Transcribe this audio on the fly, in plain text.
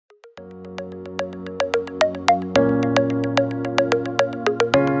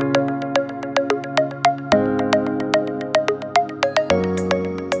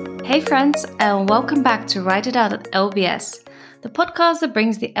Hey friends, and welcome back to Write It Out at LBS, the podcast that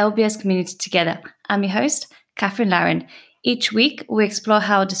brings the LBS community together. I'm your host, Catherine Laren. Each week, we explore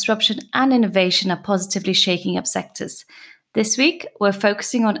how disruption and innovation are positively shaking up sectors. This week, we're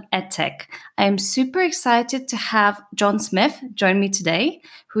focusing on EdTech. I am super excited to have John Smith join me today,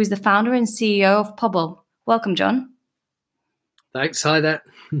 who is the founder and CEO of Pobble. Welcome, John. Thanks. Hi there.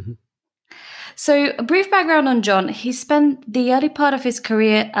 So, a brief background on John. He spent the early part of his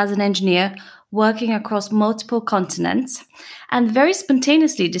career as an engineer working across multiple continents and very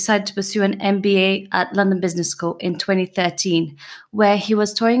spontaneously decided to pursue an MBA at London Business School in 2013, where he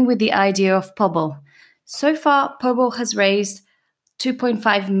was toying with the idea of Pobble. So far, Pobble has raised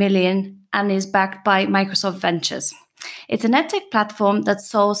 2.5 million and is backed by Microsoft Ventures. It's an edtech platform that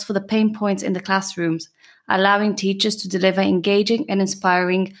solves for the pain points in the classrooms, allowing teachers to deliver engaging and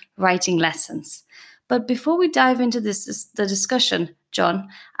inspiring writing lessons. But before we dive into the discussion, John,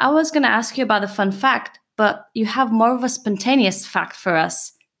 I was going to ask you about a fun fact, but you have more of a spontaneous fact for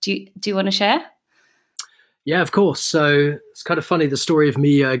us. Do you want to share? Yeah, of course. So it's kind of funny, the story of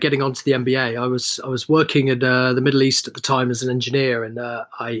me getting onto the MBA. I was working in the Middle East at the time as an engineer, and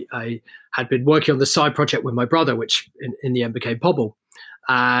I had been working on this side project with my brother, which in the end became Pobble.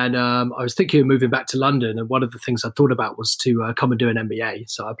 And I was thinking of moving back to London, and one of the things I thought about was to come and do an MBA.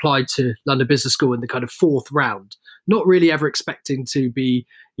 So I applied to London Business School in the kind of fourth round, not really ever expecting to be,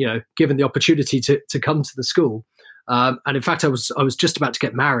 given the opportunity to come to the school. And in fact, I was just about to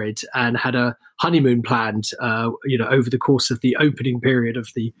get married and had a honeymoon planned, over the course of the opening period of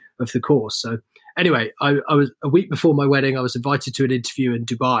the course. So anyway, I was a week before my wedding. I was invited to an interview in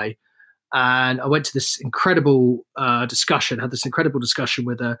Dubai. And I went to this incredible discussion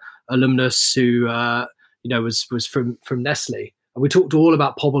with a alumnus who, was from Nestle. And we talked all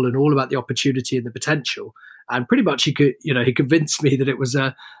about Pobble and all about the opportunity and the potential. And pretty much he convinced me that it was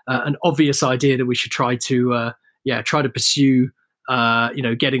an obvious idea that we should try to pursue,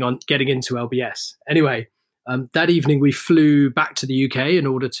 getting into LBS. Anyway, that evening we flew back to the UK in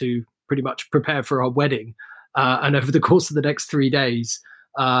order to pretty much prepare for our wedding. And over the course of the next 3 days,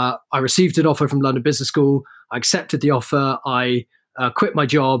 I received an offer from London Business School. I accepted the offer. I quit my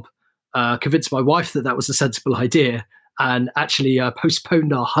job, convinced my wife that was a sensible idea, and actually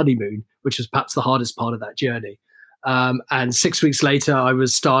postponed our honeymoon, which was perhaps the hardest part of that journey. And 6 weeks later, I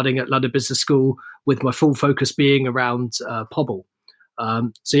was starting at London Business School with my full focus being around Pobble.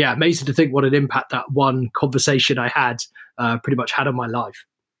 So yeah, amazing to think what an impact that one conversation I had pretty much had on my life.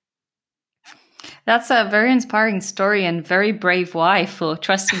 That's a very inspiring story and very brave wife for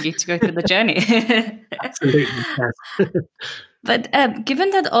trusting you to go through the journey. Absolutely, yes. But given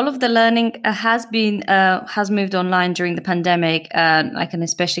that all of the learning has moved online during the pandemic, I can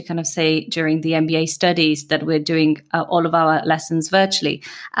especially kind of say during the MBA studies that we're doing all of our lessons virtually.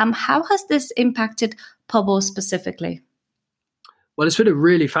 How has this impacted Pobble specifically? Well, it's been a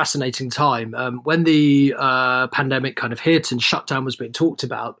really fascinating time. When the pandemic kind of hit and shutdown was being talked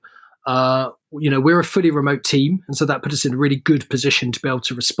about, we're a fully remote team, and so that put us in a really good position to be able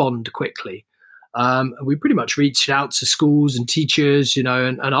to respond quickly. We pretty much reached out to schools and teachers,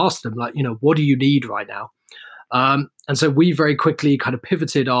 and asked them, what do you need right now? And so we very quickly kind of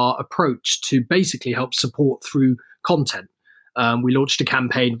pivoted our approach to basically help support through content. We launched a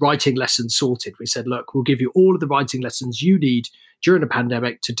campaign, Writing Lessons Sorted. We said, look, we'll give you all of the writing lessons you need during a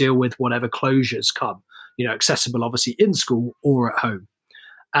pandemic to deal with whatever closures come, accessible obviously in school or at home.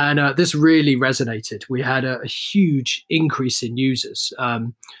 And this really resonated. We had a huge increase in users,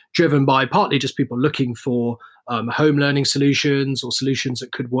 driven by partly just people looking for home learning solutions or solutions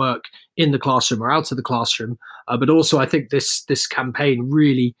that could work in the classroom or out of the classroom. But also, I think this campaign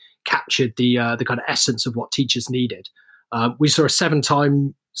really captured the kind of essence of what teachers needed. We saw a 7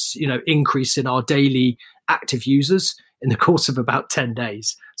 times increase in our daily active users in the course of about 10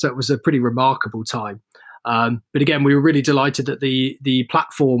 days. So it was a pretty remarkable time. But again, we were really delighted that the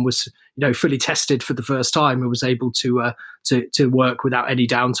platform was, fully tested for the first time and was able to work without any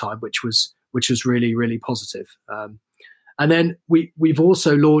downtime, which was really, really positive. And then we've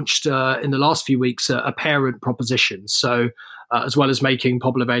also launched in the last few weeks a parent proposition. So as well as making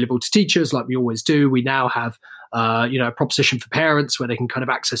Pobble available to teachers, like we always do, we now have a proposition for parents where they can kind of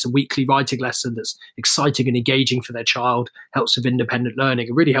access a weekly writing lesson that's exciting and engaging for their child, helps with independent learning.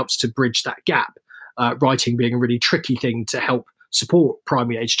 It really helps to bridge that gap. Writing being a really tricky thing to help support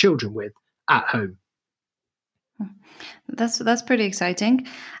primary age children with at home. That's pretty exciting.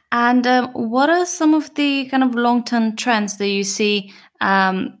 And what are some of the kind of long-term trends that you see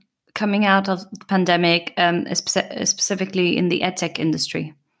coming out of the pandemic, specifically in the edtech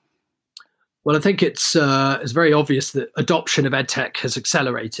industry? Well, I think it's very obvious that adoption of edtech has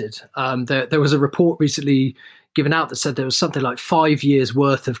accelerated. There was a report recently given out that said there was something like 5 years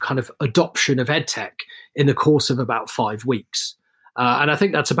worth of kind of adoption of edtech in the course of about 5 weeks. And I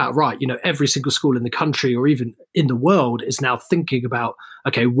think that's about right. Every single school in the country or even in the world is now thinking about,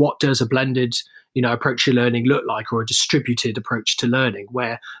 okay, what does a blended, approach to learning look like, or a distributed approach to learning,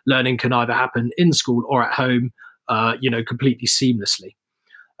 where learning can either happen in school or at home, completely seamlessly.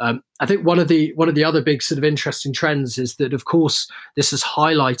 I think one of the other big sort of interesting trends is that, of course, this has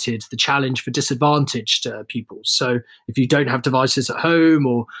highlighted the challenge for disadvantaged pupils. So if you don't have devices at home,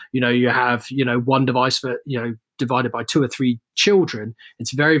 or you have one device for divided by 2 or 3 children,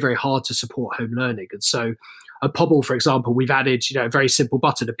 it's very, very hard to support home learning. And so at Pobble, for example, we've added a very simple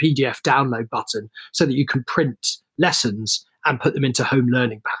button, a PDF download button, so that you can print lessons and put them into home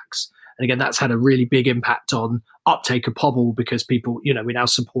learning packs. And again, that's had a really big impact on uptake of Pobble, because people, we now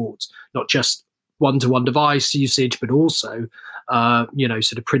support not just one-to-one device usage, but also,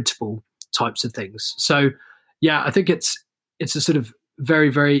 sort of printable types of things. So, yeah, I think it's a sort of very,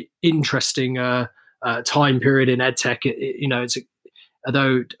 very interesting time period in edtech.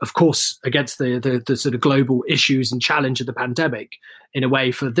 Although, of course, against the sort of global issues and challenge of the pandemic, in a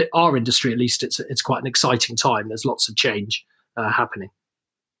way, for our industry at least, it's quite an exciting time. There's lots of change happening.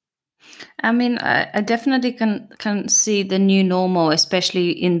 I mean, I definitely can see the new normal,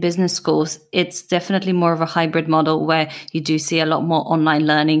 especially in business schools. It's definitely more of a hybrid model where you do see a lot more online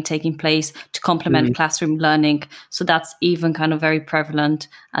learning taking place to complement classroom learning. So that's even kind of very prevalent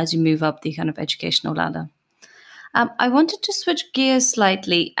as you move up the kind of educational ladder. I wanted to switch gears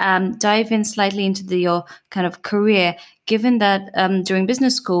slightly, dive in slightly into your kind of career, given that during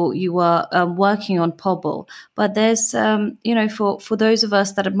business school you were working on Pobble. But there's, for those of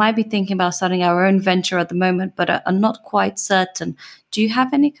us that might be thinking about starting our own venture at the moment, but are not quite certain, do you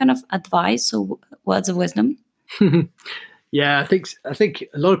have any kind of advice or words of wisdom? Yeah, I think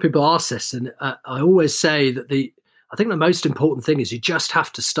a lot of people ask this, and I always say that I think the most important thing is you just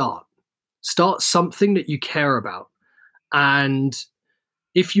have to start. Start something that you care about, and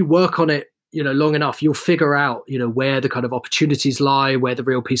if you work on it, long enough, you'll figure out, where the kind of opportunities lie, where the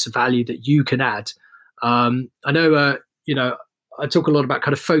real piece of value that you can add. I know, I talk a lot about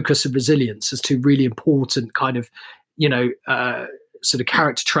kind of focus and resilience as two really important kind of, sort of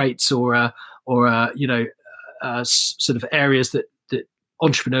character traits, or sort of areas that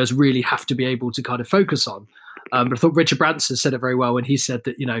entrepreneurs really have to be able to kind of focus on. But I thought Richard Branson said it very well when he said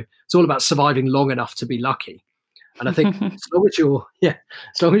that, it's all about surviving long enough to be lucky. And I think as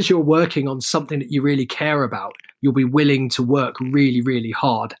long as you're working on something that you really care about, you'll be willing to work really, really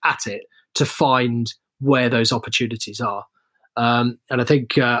hard at it to find where those opportunities are. And I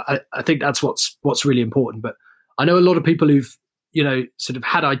think that's what's really important. But I know a lot of people who've, sort of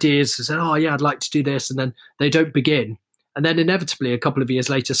had ideas and said, oh yeah, I'd like to do this, and then they don't begin. And then inevitably, a couple of years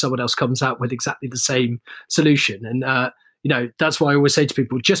later, someone else comes out with exactly the same solution. And, that's why I always say to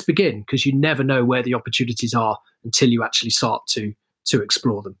people, just begin, because you never know where the opportunities are until you actually start to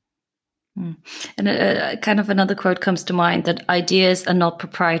explore them. And kind of another quote comes to mind, that ideas are not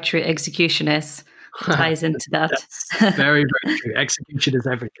proprietary, execution is. Ties into that. That's very, very true. Execution is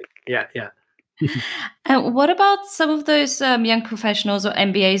everything. Yeah, yeah. And what about some of those young professionals or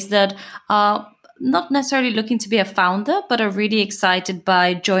MBAs that are not necessarily looking to be a founder, but are really excited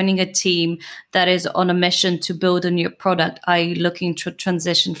by joining a team that is on a mission to build a new product, i.e. looking to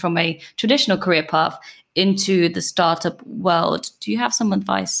transition from a traditional career path into the startup world? Do you have some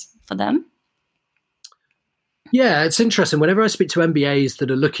advice for them? Yeah, it's interesting. Whenever I speak to MBAs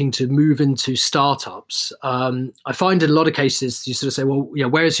that are looking to move into startups, I find in a lot of cases you sort of say, well,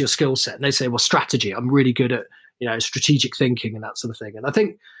 where's your skill set? And they say, well, strategy. I'm really good at, strategic thinking and that sort of thing. And I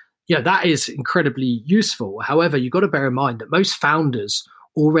think, that is incredibly useful. However, you've got to bear in mind that most founders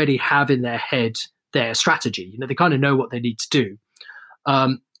already have in their head their strategy. They kind of know what they need to do.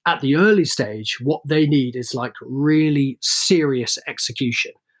 At the early stage, what they need is like really serious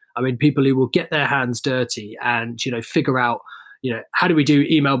execution. I mean, people who will get their hands dirty and, figure out, how do we do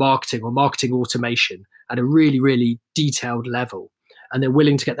email marketing or marketing automation at a really, really detailed level? And they're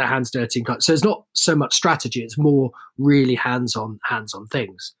willing to get their hands dirty. So it's not so much strategy, it's more really hands-on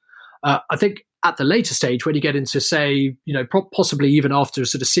things. I think at the later stage, when you get into, say, possibly even after a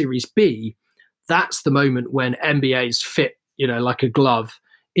sort of Series B, that's the moment when MBAs fit, like a glove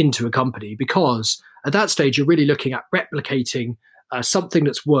into a company, because at that stage, you're really looking at replicating something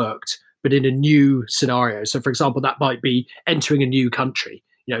that's worked, but in a new scenario. So, for example, that might be entering a new country,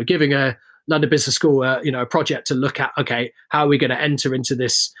 giving a London Business School, a project to look at, okay, how are we going to enter into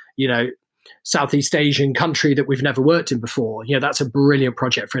this, Southeast Asian country that we've never worked in before, that's a brilliant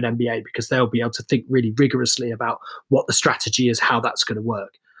project for an MBA because they'll be able to think really rigorously about what the strategy is, how that's going to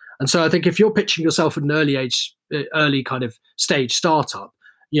work. And so I think if you're pitching yourself at an early kind of stage startup,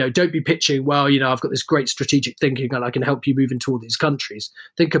 don't be pitching, well, I've got this great strategic thinking and I can help you move into all these countries.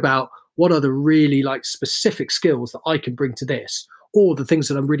 Think about what are the really like specific skills that I can bring to this, or the things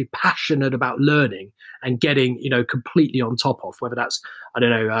that I'm really passionate about learning and getting, completely on top of, whether that's,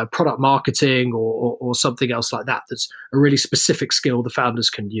 product marketing or something else like that. That's a really specific skill the founders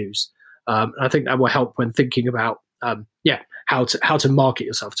can use. I think that will help when thinking about, how to market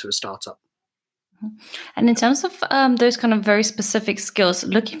yourself to a startup. And in terms of those kind of very specific skills,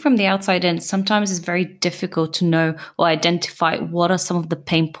 looking from the outside in, sometimes it's very difficult to know or identify what are some of the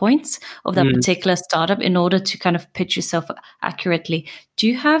pain points of that particular startup in order to kind of pitch yourself accurately. Do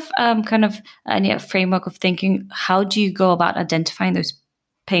you have kind of any framework of thinking? How do you go about identifying those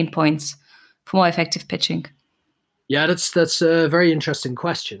pain points for more effective pitching? Yeah, that's a very interesting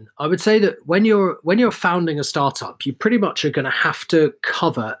question. I would say that when you're founding a startup, you pretty much are going to have to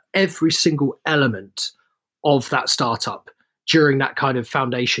cover every single element of that startup during that kind of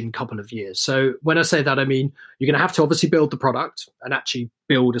foundation couple of years. So when I say that, I mean you're going to have to obviously build the product and actually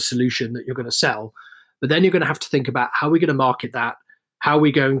build a solution that you're going to sell. But then you're going to have to think about how we're going to market that, how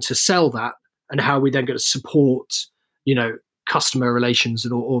we're going to sell that, and how we're then going to support, customer relations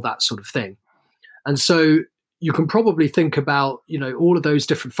and all that sort of thing. And so you can probably think about, all of those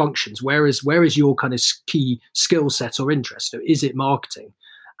different functions. Where is your kind of key skill set or interest? So is it marketing?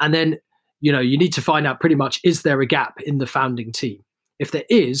 And then, you need to find out pretty much, is there a gap in the founding team? If there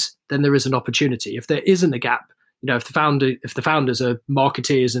is, then there is an opportunity. If there isn't a gap, if the founders are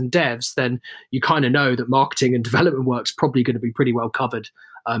marketeers and devs, then you kind of know that marketing and development work's probably going to be pretty well covered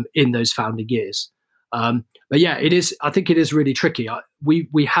in those founding years. But yeah, I think it is really tricky.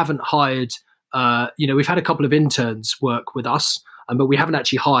 We haven't hired. We've had a couple of interns work with us, but we haven't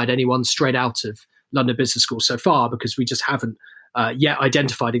actually hired anyone straight out of London Business School so far because we just haven't yet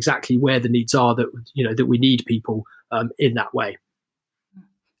identified exactly where the needs are that we need people in that way.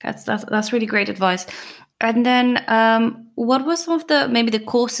 That's really great advice. And then, what were some of the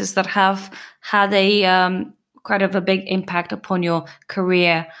courses that have had a kind of a big impact upon your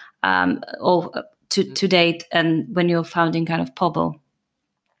career or to date, and when you're founding kind of Pobble?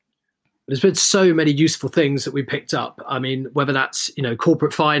 There's been so many useful things that we picked up. I mean, whether that's,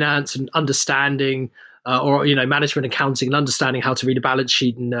 corporate finance and understanding or, management accounting and understanding how to read a balance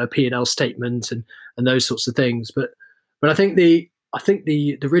sheet and a P&L statement and those sorts of things. But I think the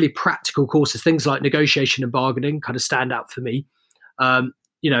really practical courses, things like negotiation and bargaining kind of stand out for me.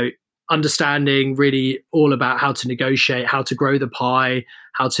 Understanding really all about how to negotiate, how to grow the pie,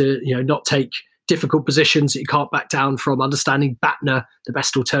 how to, not take difficult positions that you can't back down from, understanding BATNA, the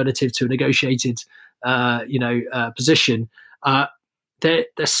best alternative to a negotiated, position. They're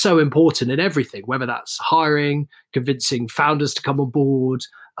so important in everything, whether that's hiring, convincing founders to come on board,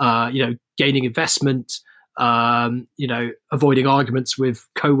 gaining investment, avoiding arguments with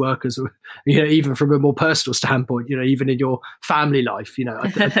co-workers, or, even from a more personal standpoint, even in your family life, I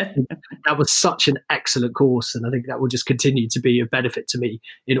think that was such an excellent course. And I think that will just continue to be of benefit to me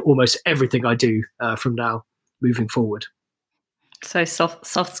in almost everything I do from now moving forward. So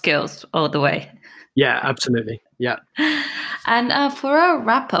soft skills all the way. Yeah, absolutely. Yeah. And for a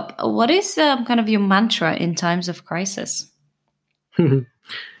wrap up, what is kind of your mantra in times of crisis?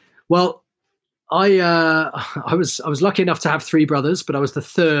 Well, I was lucky enough to have 3 brothers, but I was the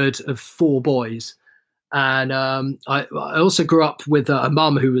third of 4 boys. And I also grew up with a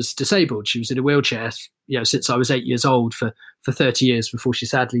mum who was disabled. She was in a wheelchair, since I was 8 years old for 30 years before she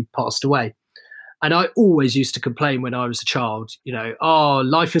sadly passed away. And I always used to complain when I was a child,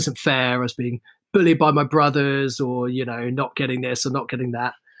 life isn't fair. I was being bullied by my brothers, or, not getting this or not getting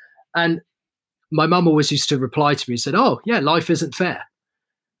that. And my mum always used to reply to me and said, oh, yeah, life isn't fair.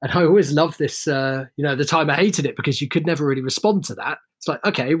 And I always loved this, the time I hated it, because you could never really respond to that. It's like,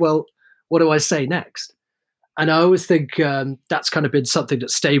 okay, well, what do I say next? And I always think that's kind of been something that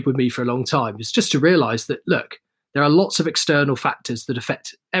stayed with me for a long time. It's just to realize that, look, there are lots of external factors that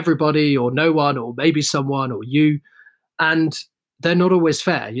affect everybody or no one or maybe someone or you. And they're not always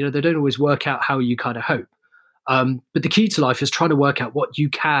fair. They don't always work out how you kind of hope. But the key to life is trying to work out what you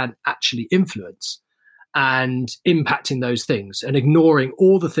can actually influence and impacting those things and ignoring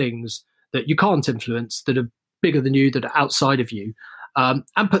all the things that you can't influence, that are bigger than you, that are outside of you, and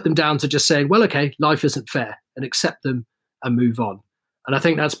put them down to just saying, well, okay, life isn't fair, and accept them and move on. And I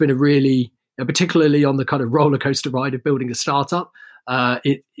think that's been a really, particularly on the kind of roller coaster ride of building a startup,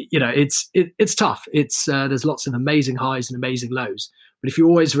 it's tough. There's lots of amazing highs and amazing lows. But if you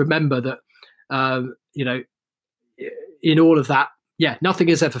always remember that You know, in all of that, yeah, nothing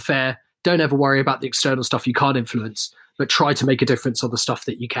is ever fair. Don't ever worry about the external stuff you can't influence, but try to make a difference on the stuff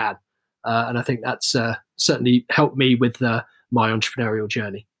that you can. And I think that's certainly helped me with my entrepreneurial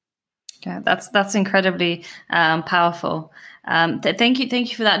journey. Yeah, that's incredibly powerful. Thank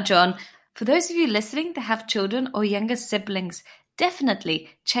you for that, John. For those of you listening that have children or younger siblings, definitely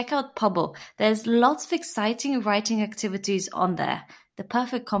check out Pobble. There's lots of exciting writing activities on there. The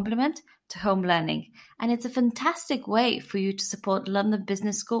perfect complement to home learning. And it's a fantastic way for you to support London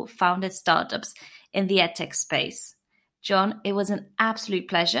Business School founded startups in the edtech space. John, it was an absolute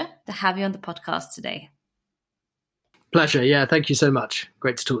pleasure to have you on the podcast today. Pleasure. Yeah, thank you so much.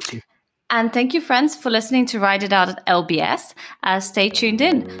 Great to talk to you. And thank you, friends, for listening to Write It Out at LBS. Stay tuned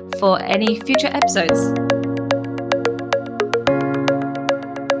in for any future episodes.